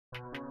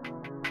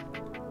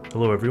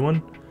Hello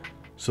everyone.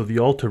 So the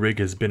Alta rig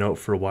has been out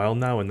for a while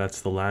now, and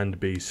that's the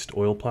land-based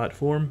oil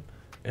platform.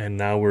 And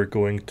now we're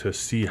going to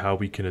see how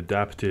we can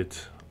adapt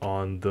it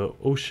on the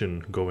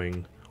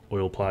ocean-going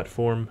oil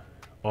platform.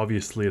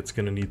 Obviously it's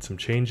going to need some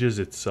changes.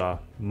 It's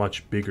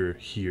much bigger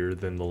here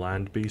than the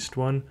land-based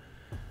one,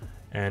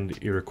 and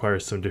it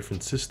requires some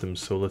different systems,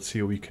 so let's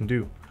see what we can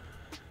do.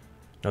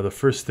 Now the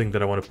first thing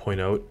that I want to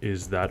point out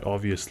is that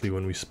obviously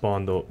when we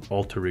spawn the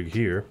Alta rig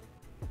here,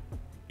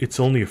 it's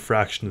only a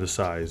fraction of the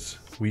size.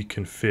 We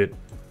can fit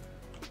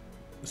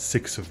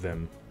 6 of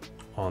them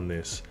on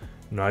this.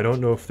 Now I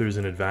don't know if there's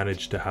an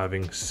advantage to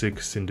having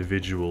 6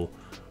 individual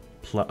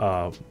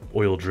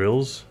oil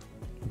drills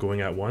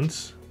going at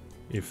once.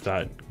 If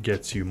that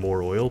gets you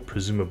more oil,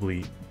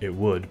 presumably it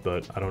would,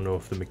 but I don't know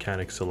if the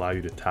mechanics allow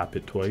you to tap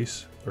it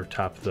twice, or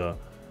tap the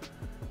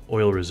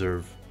oil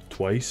reserve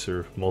twice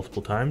or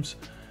multiple times.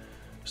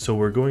 So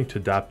we're going to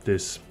adapt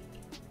this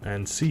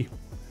and see.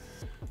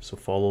 So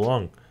follow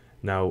along.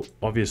 Now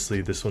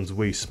obviously this one's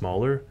way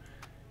smaller,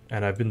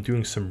 and I've been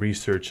doing some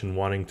research and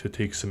wanting to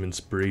take some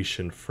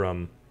inspiration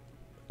from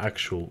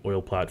actual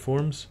oil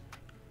platforms.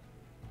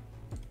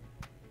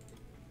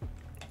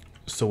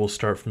 So we'll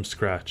start from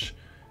scratch,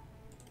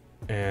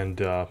 and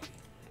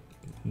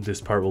this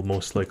part will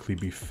most likely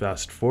be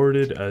fast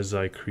forwarded as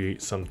I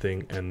create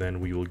something, and then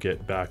we will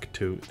get back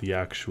to the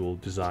actual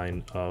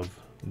design of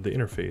the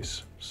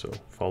interface. So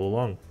follow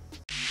along.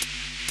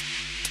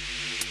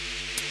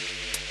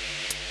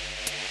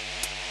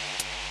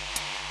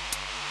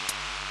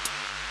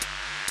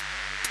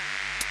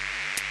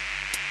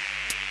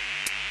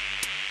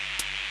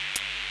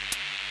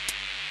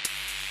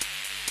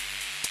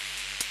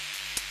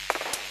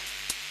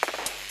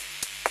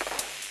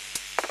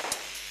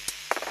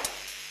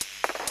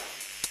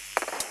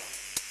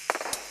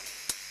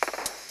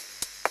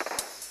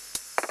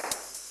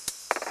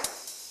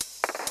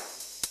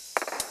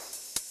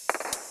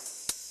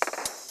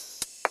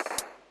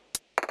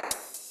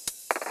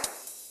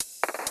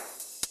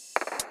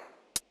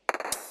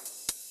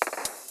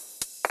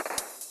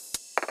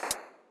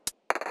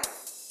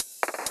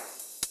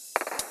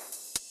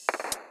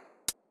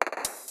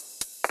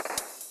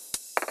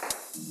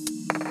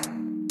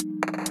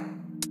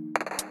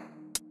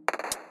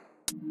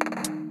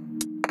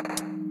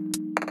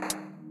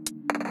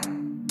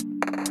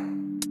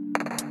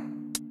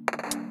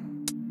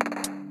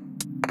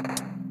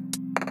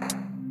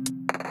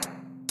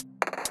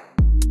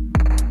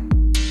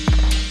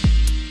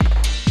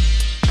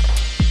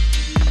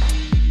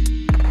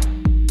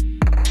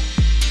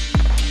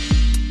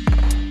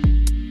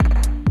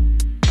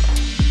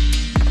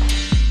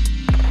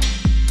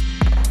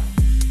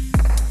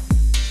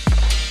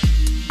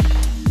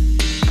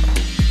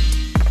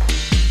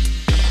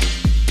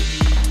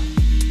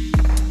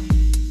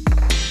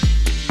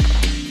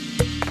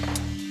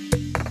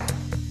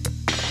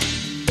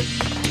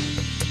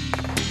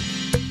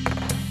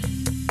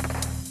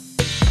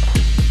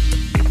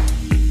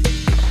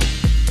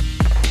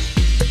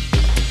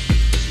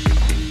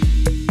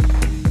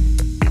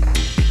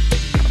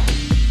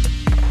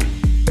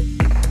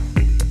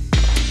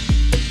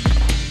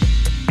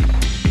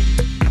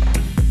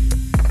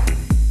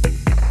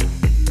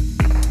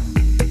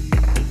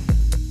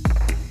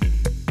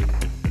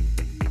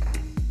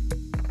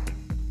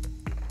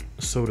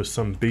 So to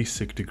some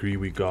basic degree,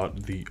 we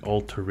got the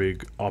Alta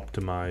rig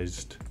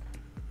optimized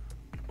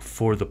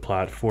for the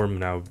platform.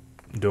 Now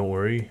don't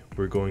worry,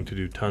 we're going to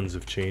do tons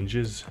of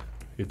changes.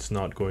 It's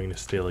not going to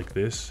stay like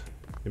this.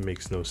 It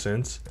makes no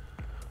sense.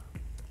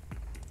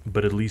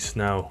 But at least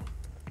now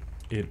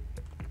it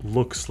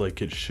looks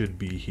like it should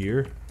be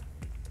here,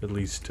 at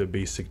least to a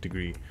basic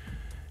degree.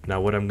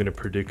 Now what I'm going to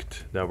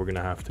predict that we're going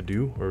to have to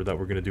do, or that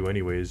we're going to do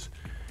anyways,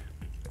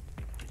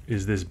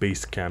 is this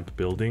base camp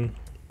building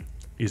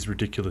is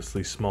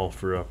ridiculously small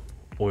for a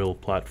oil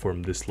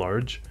platform this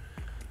large.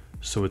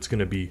 So it's going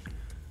to be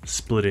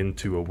split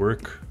into a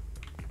work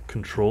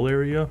control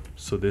area.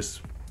 So this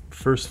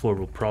first floor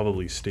will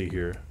probably stay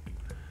here,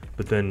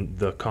 but then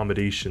the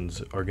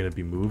accommodations are going to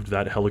be moved.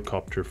 That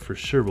helicopter for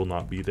sure will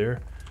not be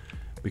there,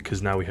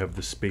 because now we have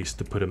the space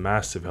to put a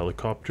massive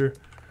helicopter.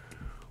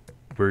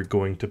 We're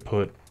going to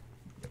put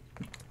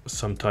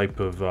some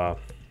type of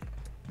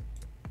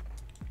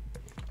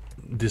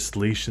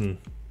distillation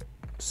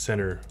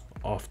center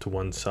off to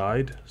one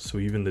side, so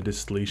even the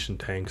distillation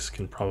tanks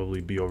can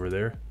probably be over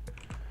there.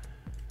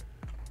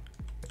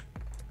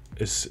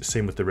 It's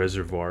same with the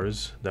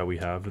reservoirs that we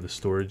have. The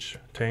storage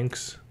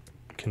tanks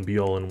can be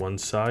all on one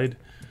side.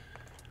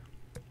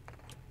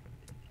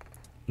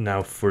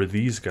 Now for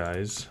these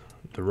guys,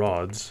 the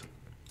rods,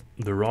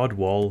 the rod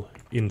wall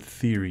in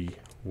theory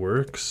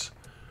works,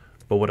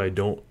 but what I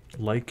don't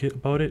like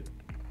about it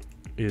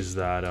is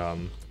that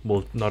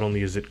well, not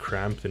only is it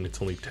cramped and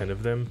it's only 10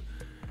 of them,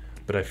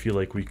 but I feel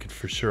like we could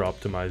for sure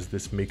optimize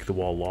this, make the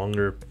wall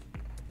longer.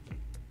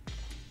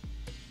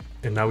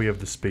 And now we have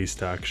the space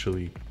to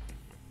actually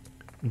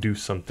do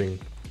something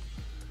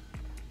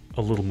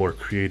a little more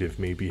creative,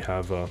 maybe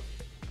have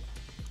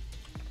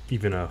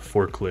even a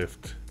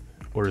forklift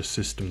or a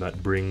system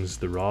that brings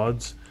the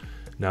rods.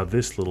 Now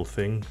this little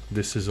thing,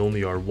 this is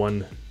only our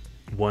one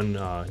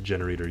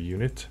generator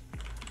unit.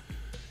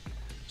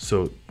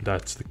 So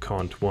that's the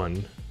cont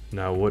 1.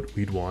 Now what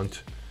we'd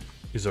want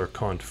is our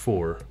cont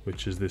 4,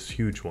 which is this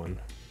huge one.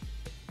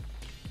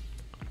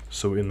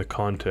 So in the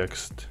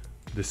context,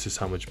 this is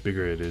how much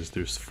bigger it is.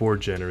 There's 4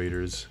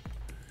 generators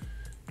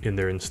in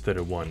there instead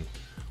of 1.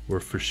 We're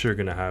for sure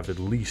going to have at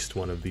least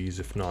one of these,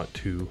 if not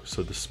 2.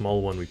 So the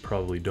small one we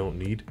probably don't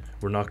need.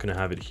 We're not going to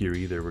have it here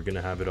either. We're going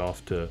to have it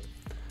off to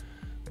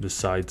the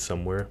side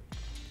somewhere.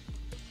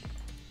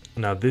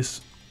 Now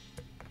this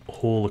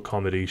whole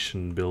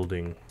accommodation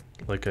building,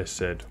 like I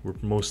said, we're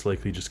most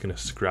likely just going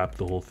to scrap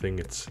the whole thing.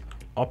 It's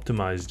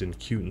optimized and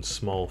cute and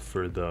small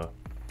for the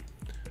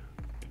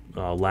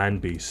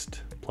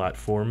land-based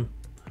platform,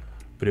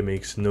 but it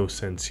makes no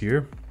sense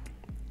here.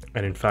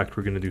 And in fact,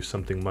 we're going to do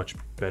something much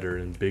better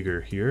and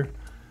bigger here.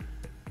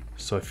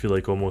 So I feel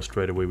like almost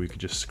right away we could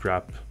just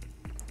scrap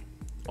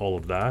all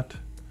of that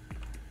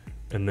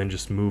and then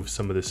just move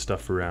some of this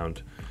stuff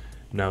around.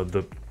 Now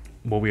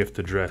what we have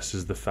to address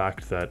is the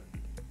fact that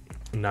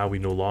now we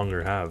no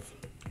longer have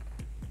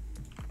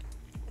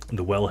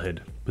the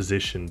wellhead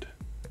positioned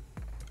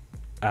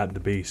at the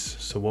base.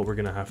 So what we're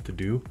going to have to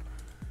do,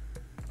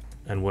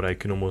 and what I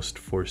can almost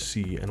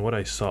foresee, and what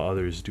I saw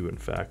others do in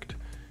fact,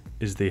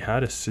 is they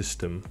had a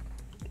system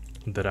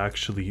that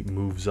actually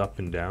moves up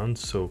and down.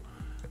 So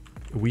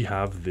we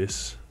have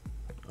this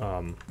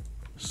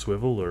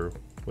swivel, or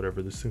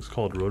whatever this thing's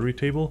called, rotary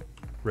table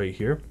right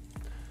here.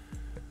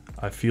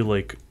 I feel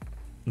like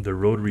the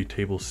rotary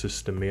table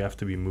system may have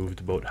to be moved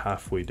about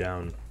halfway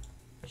down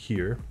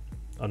here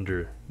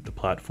under the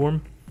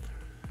platform,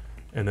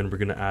 and then we're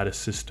going to add a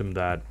system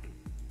that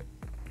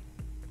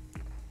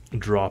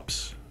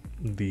drops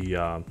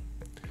the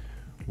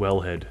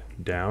wellhead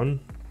down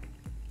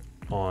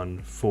on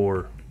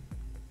 4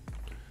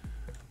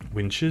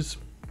 winches.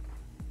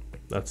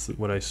 That's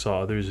what I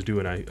saw others do,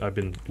 and I've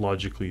been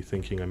logically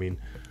thinking, I mean,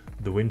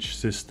 the winch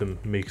system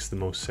makes the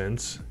most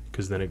sense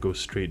because then it goes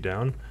straight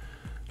down.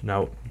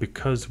 Now,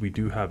 because we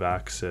do have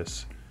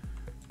access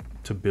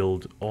to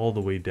build all the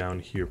way down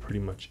here, pretty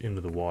much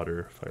into the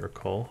water, if I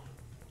recall.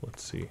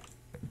 Let's see.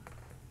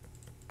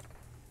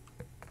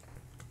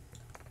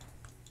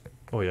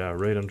 Oh yeah,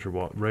 right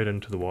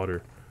into the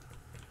water.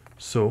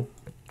 So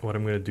what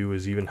I'm going to do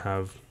is even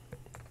have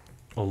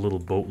a little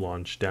boat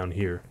launch down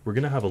here. We're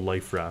going to have a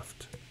life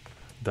raft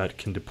that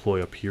can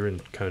deploy up here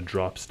and kind of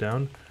drops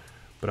down.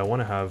 But I want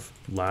to have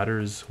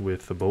ladders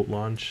with a boat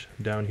launch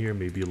down here,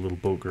 maybe a little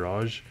boat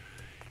garage,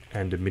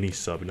 and a mini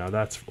sub. Now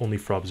that's only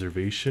for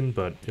observation,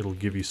 but it'll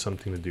give you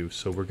something to do.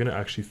 So we're going to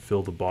actually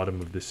fill the bottom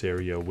of this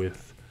area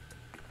with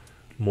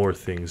more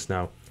things.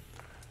 Now,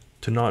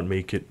 to not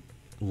make it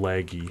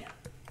laggy,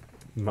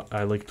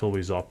 I like to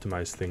always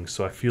optimize things.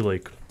 So I feel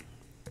like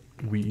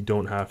we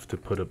don't have to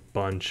put a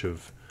bunch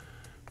of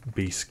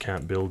base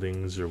camp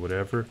buildings or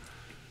whatever,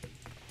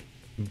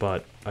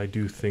 but I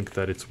do think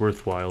that it's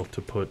worthwhile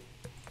to put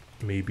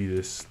maybe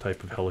this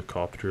type of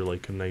helicopter,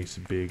 like a nice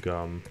big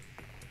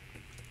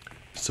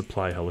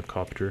supply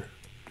helicopter,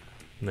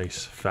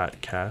 nice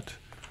fat cat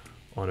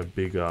on a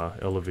big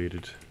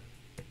elevated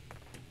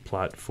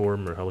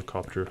platform or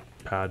helicopter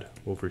pad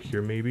over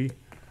here maybe.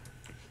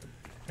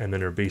 And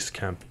then our base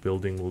camp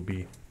building will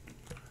be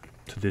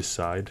to this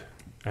side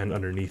and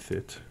underneath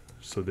it.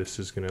 So this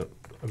is gonna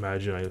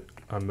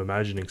I'm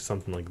imagining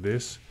something like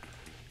this,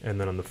 and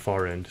then on the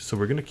far end. So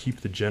we're gonna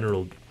keep the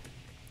general,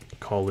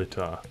 call it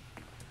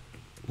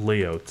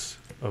layouts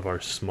of our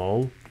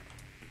small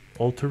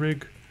alta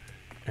rig,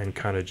 and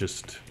kind of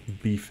just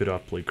beef it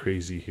up like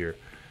crazy here.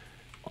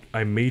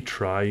 I may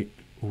try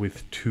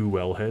with 2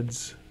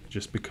 wellheads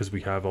just because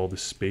we have all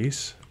this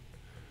space,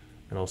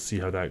 and I'll see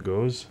how that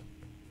goes.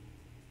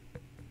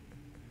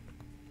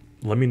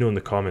 Let me know in the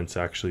comments,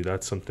 actually.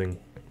 That's something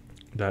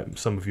that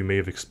some of you may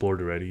have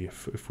explored already.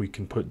 If we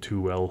can put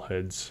 2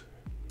 wellheads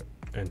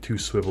and 2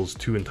 swivels,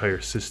 2 entire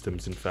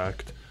systems in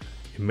fact,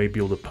 it may be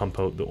able to pump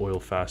out the oil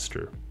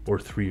faster, or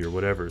 3 or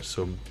whatever.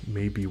 So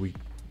maybe we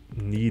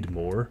need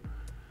more.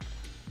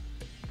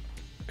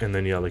 And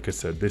then yeah, like I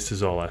said, this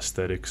is all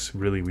aesthetics.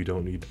 Really, we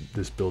don't need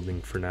this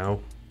building for now.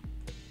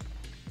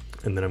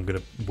 And then I'm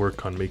gonna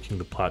work on making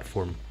the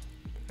platform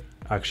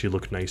actually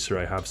look nicer.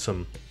 I have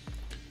some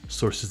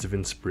sources of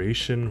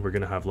inspiration. We're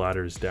gonna have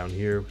ladders down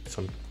here with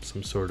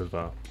some sort of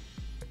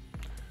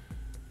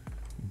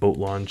boat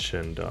launch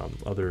and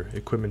other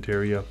equipment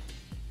area.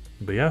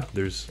 But yeah,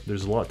 there's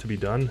a lot to be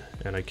done,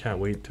 and I can't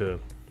wait to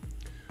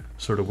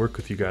sort of work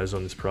with you guys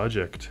on this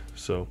project.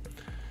 So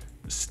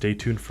stay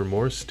tuned for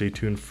more. Stay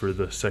tuned for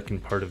the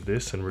second part of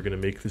this, and we're gonna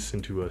make this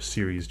into a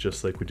series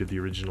just like we did the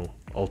original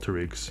alta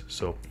rigs.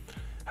 So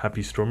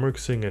happy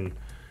Stormworksing, and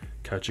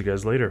catch you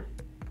guys later.